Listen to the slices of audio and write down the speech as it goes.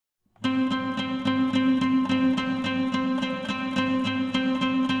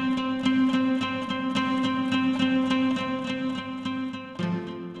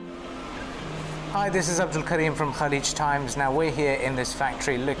this is Abdul Karim from Khaleej Times. Now we're here in this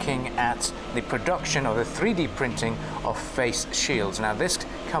factory looking at the production or the 3D printing of face shields. Now this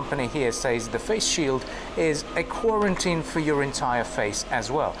company here says the face shield is a quarantine for your entire face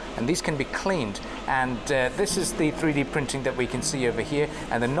as well, and these can be cleaned, and this is the 3D printing that we can see over here,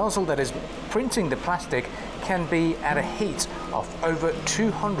 and the nozzle that is printing the plastic can be at a heat of over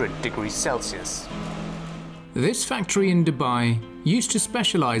 200 degrees Celsius. This factory in Dubai used to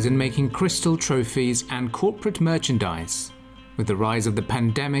specialize in making crystal trophies and corporate merchandise. With the rise of the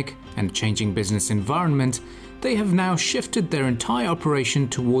pandemic and changing business environment, they have now shifted their entire operation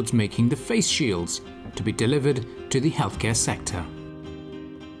towards making the face shields to be delivered to the healthcare sector.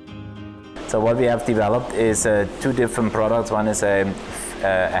 So what we have developed is two different products. One is a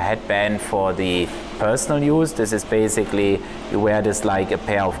headband for the personal use. This is basically, you wear this like a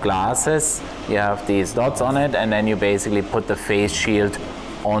pair of glasses, you have these dots on it, and then you basically put the face shield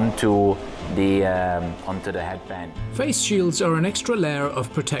onto the headband. Face shields are an extra layer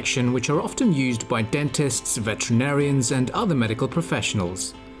of protection which are often used by dentists, veterinarians and other medical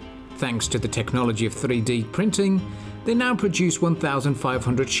professionals. Thanks to the technology of 3D printing, they now produce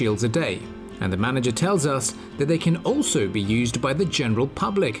 1,500 shields a day. And the manager tells us that they can also be used by the general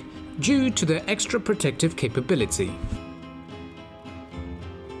public due to their extra protective capability.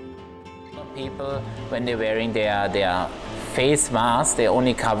 People, when they're wearing their face mask, they're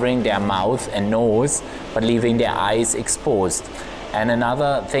only covering their mouth and nose, but leaving their eyes exposed. And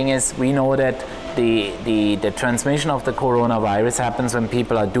another thing is, we know that the transmission of the coronavirus happens when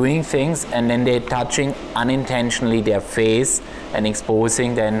people are doing things and then they're touching unintentionally their face and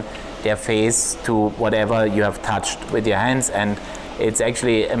exposing then their face to whatever you have touched with your hands. And it's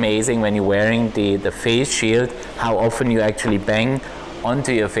actually amazing when you're wearing the face shield how often you actually bang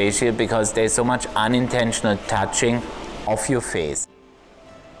onto your face shield, because there's so much unintentional touching of your face.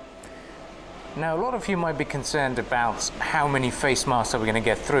 Now, a lot of you might be concerned about how many face masks are we going to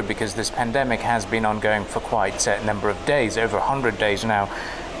get through, because this pandemic has been ongoing for quite a number of days, over 100 days now.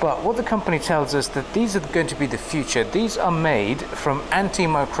 But what the company tells us that these are going to be the future. These are made from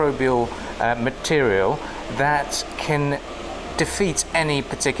antimicrobial material that can defeat any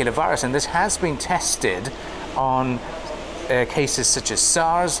particular virus, and this has been tested on cases such as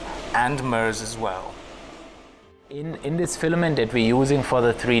SARS and MERS as well. In this filament that we're using for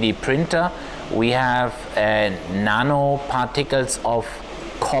the 3D printer, we have nanoparticles of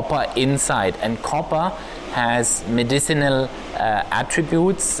copper inside, and copper has medicinal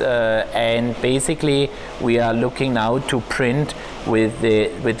attributes, and basically we are looking now to print with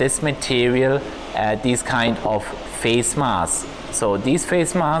this material these kind of face masks. So these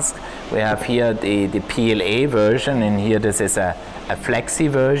face masks, we have here the PLA version, and here this is a flexi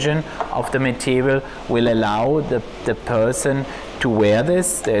version of the material, will allow the person to wear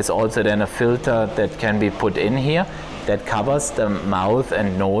this. There's also then a filter that can be put in here that covers the mouth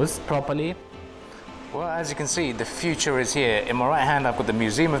and nose properly. Well, as you can see, the future is here. In my right hand, I've got the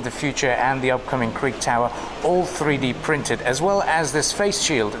Museum of the Future and the upcoming Creek Tower, all 3D printed, as well as this face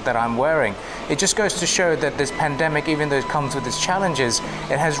shield that I'm wearing. It just goes to show that this pandemic, even though it comes with its challenges,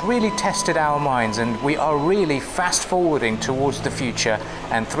 it has really tested our minds, and we are really fast forwarding towards the future,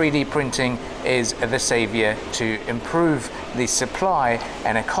 and 3D printing is the savior to improve the supply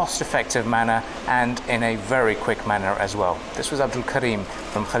in a cost-effective manner and in a very quick manner as well. This was Abdul Karim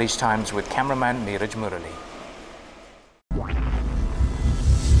from Khaleej Times with cameraman Neeraj Murali.